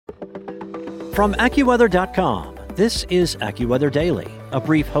From AccuWeather.com, this is AccuWeather Daily, a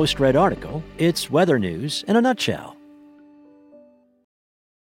brief host-read article. It's weather news in a nutshell.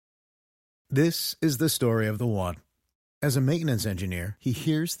 This is the story of the one. As a maintenance engineer, he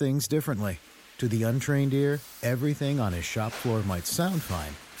hears things differently. To the untrained ear, everything on his shop floor might sound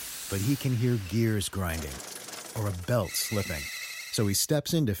fine, but he can hear gears grinding or a belt slipping. So he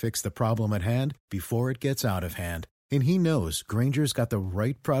steps in to fix the problem at hand before it gets out of hand. And he knows Grainger's got the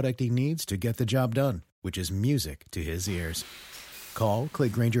right product he needs to get the job done, which is music to his ears. Call,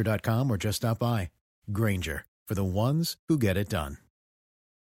 click Grainger.com, or just stop by. Grainger, for the ones who get it done.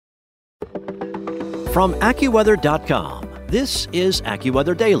 From AccuWeather.com, this is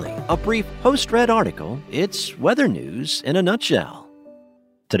AccuWeather Daily, a brief host-read article. It's weather news in a nutshell.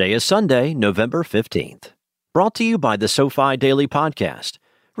 Today is Sunday, November 15th. Brought to you by the SoFi Daily Podcast.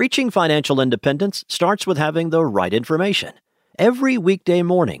 Reaching financial independence starts with having the right information. Every weekday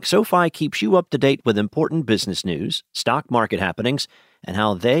morning, SoFi keeps you up to date with important business news, stock market happenings, and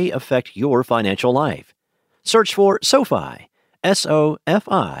how they affect your financial life. Search for SoFi,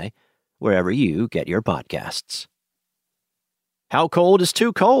 S-O-F-I, wherever you get your podcasts. How cold is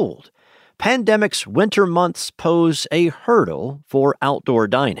too cold? Pandemic's winter months pose a hurdle for outdoor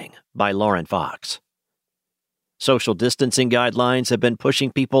dining, by Lauren Fox. Social distancing guidelines have been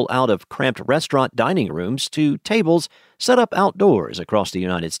pushing people out of cramped restaurant dining rooms to tables set up outdoors across the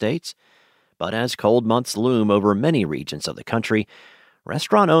United States. But as cold months loom over many regions of the country,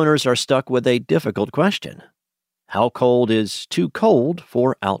 restaurant owners are stuck with a difficult question. How cold is too cold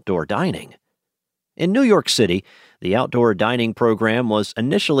for outdoor dining? In New York City, the outdoor dining program was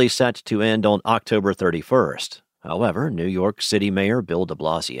initially set to end on October 31st. However, New York City Mayor Bill de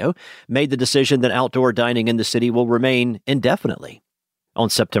Blasio made the decision that outdoor dining in the city will remain indefinitely. On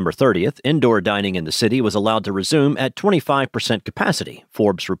September 30th, indoor dining in the city was allowed to resume at 25% capacity,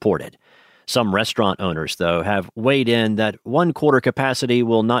 Forbes reported. Some restaurant owners, though, have weighed in that one-quarter capacity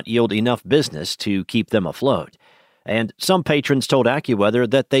will not yield enough business to keep them afloat. And some patrons told AccuWeather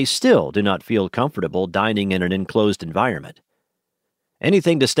that they still do not feel comfortable dining in an enclosed environment.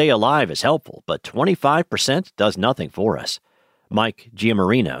 Anything to stay alive is helpful, but 25% does nothing for us. Mike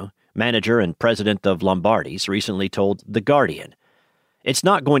Giamarino, manager and president of Lombardi's, recently told The Guardian, "It's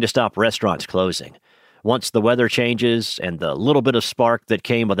not going to stop restaurants closing. Once the weather changes and the little bit of spark that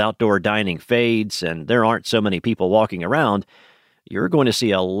came with outdoor dining fades and there aren't so many people walking around, you're going to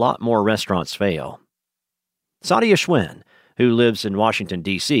see a lot more restaurants fail." Sadia Schwinn, who lives in Washington,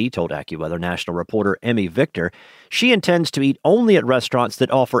 D.C., told AccuWeather national reporter Emmy Victor she intends to eat only at restaurants that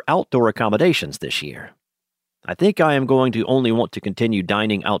offer outdoor accommodations this year. "I think I am going to only want to continue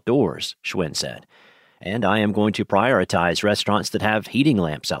dining outdoors," Schwinn said, "and I am going to prioritize restaurants that have heating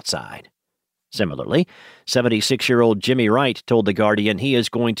lamps outside." Similarly, 76-year-old Jimmy Wright told The Guardian he is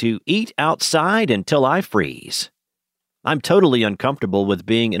going to eat outside until I freeze. "I'm totally uncomfortable with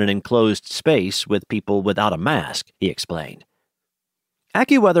being in an enclosed space with people without a mask," he explained.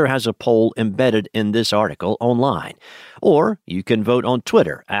 AccuWeather has a poll embedded in this article online, or you can vote on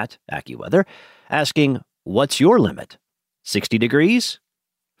Twitter at AccuWeather, asking, what's your limit? 60 degrees?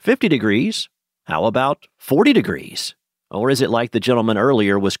 50 degrees? How about 40 degrees? Or is it like the gentleman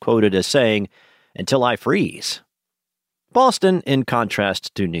earlier was quoted as saying, until I freeze? Boston, in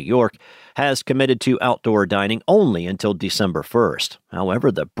contrast to New York, has committed to outdoor dining only until December 1st.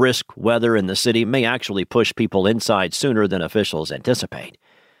 However, the brisk weather in the city may actually push people inside sooner than officials anticipate.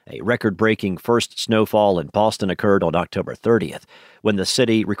 A record-breaking first snowfall in Boston occurred on October 30th, when the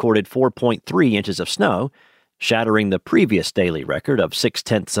city recorded 4.3 inches of snow, shattering the previous daily record of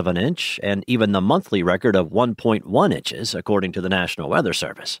 0.6 of an inch and even the monthly record of 1.1 inches, according to the National Weather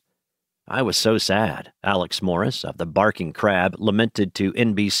Service. "I was so sad," Alex Morris of the Barking Crab lamented to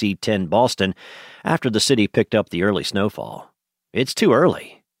NBC 10 Boston after the city picked up the early snowfall. "It's too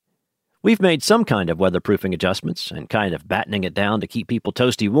early. We've made some kind of weatherproofing adjustments and kind of battening it down to keep people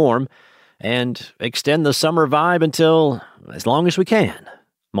toasty warm and extend the summer vibe until as long as we can,"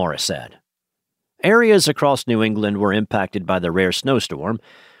 Morris said. Areas across New England were impacted by the rare snowstorm,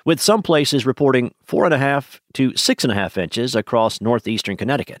 with some places reporting 4.5 to 6.5 inches across northeastern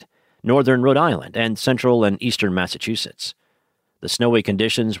Connecticut, northern Rhode Island, and central and eastern Massachusetts. The snowy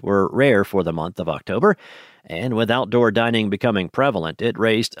conditions were rare for the month of October, and with outdoor dining becoming prevalent, it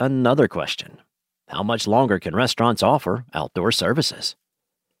raised another question. How much longer can restaurants offer outdoor services?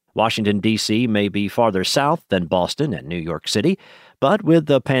 Washington, D.C. may be farther south than Boston and New York City, but with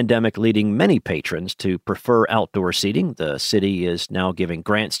the pandemic leading many patrons to prefer outdoor seating, the city is now giving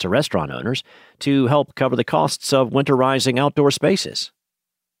grants to restaurant owners to help cover the costs of winterizing outdoor spaces.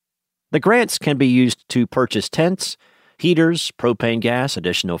 The grants can be used to purchase tents, heaters, propane gas,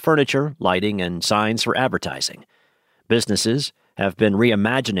 additional furniture, lighting, and signs for advertising. Businesses have been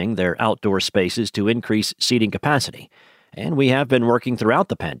reimagining their outdoor spaces to increase seating capacity, and we have been working throughout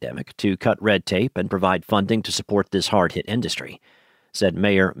the pandemic to cut red tape and provide funding to support this hard-hit industry, said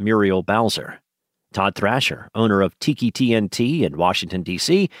Mayor Muriel Bowser. Todd Thrasher, owner of Tiki TNT in Washington,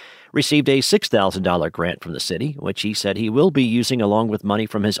 D.C., received a $6,000 grant from the city, which he said he will be using along with money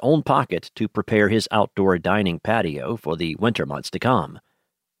from his own pocket to prepare his outdoor dining patio for the winter months to come.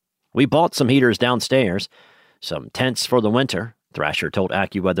 We bought some heaters downstairs, some tents for the winter, Thrasher told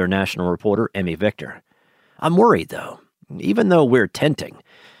AccuWeather national reporter Emmy Victor. I'm worried, though. Even though we're tenting,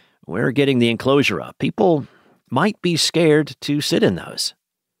 we're getting the enclosure up. People might be scared to sit in those.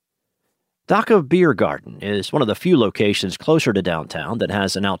 Dhaka Beer Garden is one of the few locations closer to downtown that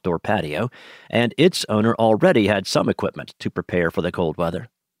has an outdoor patio, and its owner already had some equipment to prepare for the cold weather.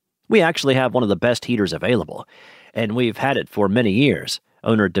 We actually have one of the best heaters available, and we've had it for many years,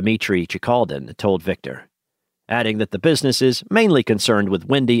 owner Dmitry Chikaldin told Victor, adding that the business is mainly concerned with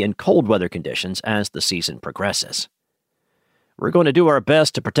windy and cold weather conditions as the season progresses. We're going to do our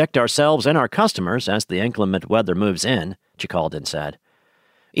best to protect ourselves and our customers as the inclement weather moves in, Chikaldin said.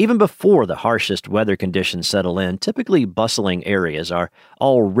 Even before the harshest weather conditions settle in, typically bustling areas are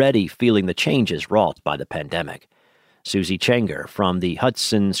already feeling the changes wrought by the pandemic. Susie Changer from the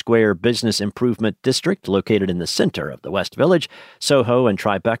Hudson Square Business Improvement District, located in the center of the West Village, Soho, and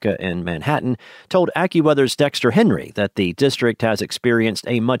Tribeca in Manhattan, told AccuWeather's Dexter Henry that the district has experienced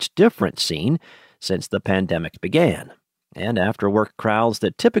a much different scene since the pandemic began. And after-work crowds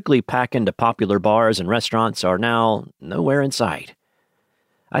that typically pack into popular bars and restaurants are now nowhere in sight.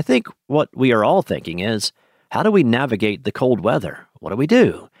 I think what we are all thinking is, how do we navigate the cold weather? What do we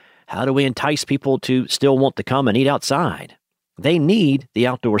do? How do we entice people to still want to come and eat outside? They need the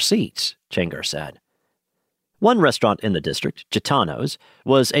outdoor seats, Changer said. One restaurant in the district, Gitano's,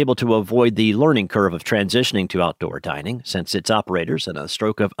 was able to avoid the learning curve of transitioning to outdoor dining since its operators, in a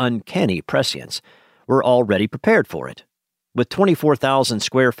stroke of uncanny prescience, were already prepared for it. With 24,000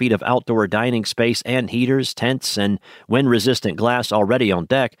 square feet of outdoor dining space and heaters, tents, and wind-resistant glass already on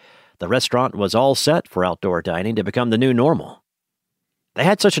deck, the restaurant was all set for outdoor dining to become the new normal. They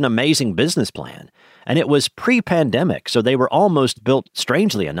had such an amazing business plan, and it was pre-pandemic, so they were almost built,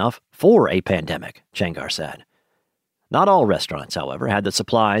 strangely enough, for a pandemic, Changar said. Not all restaurants, however, had the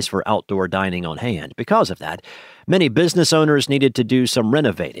supplies for outdoor dining on hand. Because of that, many business owners needed to do some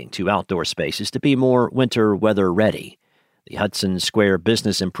renovating to outdoor spaces to be more winter weather ready. The Hudson Square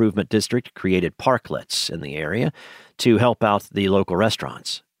Business Improvement District created parklets in the area to help out the local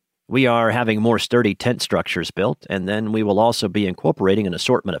restaurants. We are having more sturdy tent structures built, and then we will also be incorporating an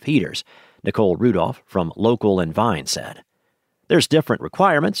assortment of heaters, Nicole Rudolph from Local and Vine said. There's different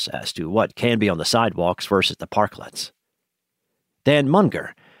requirements as to what can be on the sidewalks versus the parklets. Dan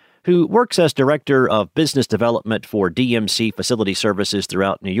Munger, who works as Director of Business Development for DMC Facility Services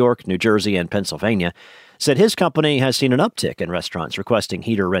throughout New York, New Jersey, and Pennsylvania, said his company has seen an uptick in restaurants requesting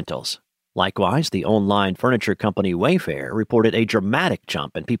heater rentals. Likewise, the online furniture company Wayfair reported a dramatic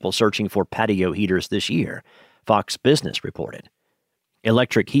jump in people searching for patio heaters this year, Fox Business reported.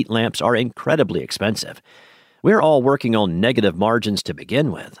 Electric heat lamps are incredibly expensive. We're all working on negative margins to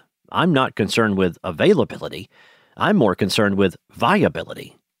begin with. I'm not concerned with availability. I'm more concerned with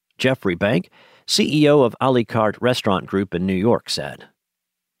viability, Jeffrey Bank, CEO of A La Carte Restaurant Group in New York, said.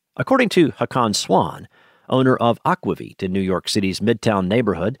 According to Hakan Swan, owner of AccuWeather in New York City's Midtown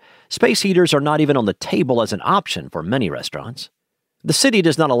neighborhood, space heaters are not even on the table as an option for many restaurants. The city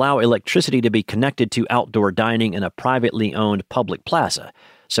does not allow electricity to be connected to outdoor dining in a privately owned public plaza,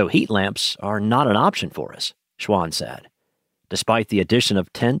 so heat lamps are not an option for us, Swan said. Despite the addition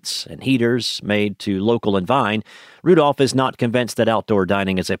of tents and heaters made to Local and Vine, Rudolph is not convinced that outdoor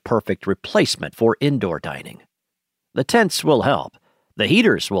dining is a perfect replacement for indoor dining. The tents will help. The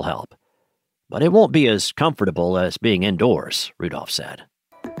heaters will help. But it won't be as comfortable as being indoors, Rudolph said.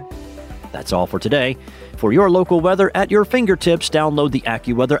 That's all for today. For your local weather at your fingertips, download the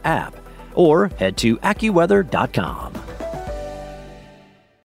AccuWeather app or head to AccuWeather.com.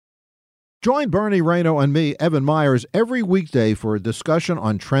 Join Bernie Rayno and me, Evan Myers, every weekday for a discussion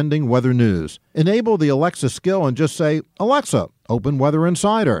on trending weather news. Enable the Alexa skill and just say, Alexa, open Weather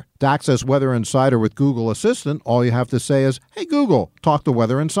Insider. To access Weather Insider with Google Assistant, all you have to say is, hey Google, talk to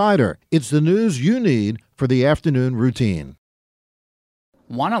Weather Insider. It's the news you need for the afternoon routine.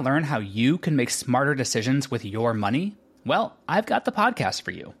 Want to learn how you can make smarter decisions with your money? Well, I've got the podcast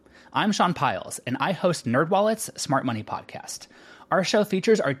for you. I'm Sean Piles, and I host NerdWallet's Smart Money Podcast. Our show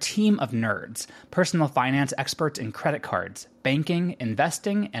features our team of nerds, personal finance experts in credit cards, banking,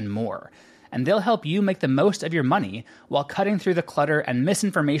 investing, and more. and they'll help you make the most of your money while cutting through the clutter and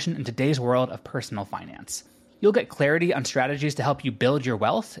misinformation in today's world of personal finance. You'll get clarity on strategies to help you build your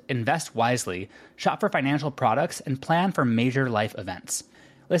wealth, invest wisely, shop for financial products, and plan for major life events.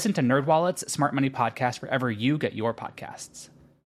 Listen to NerdWallet's Smart Money Podcast wherever you get your podcasts.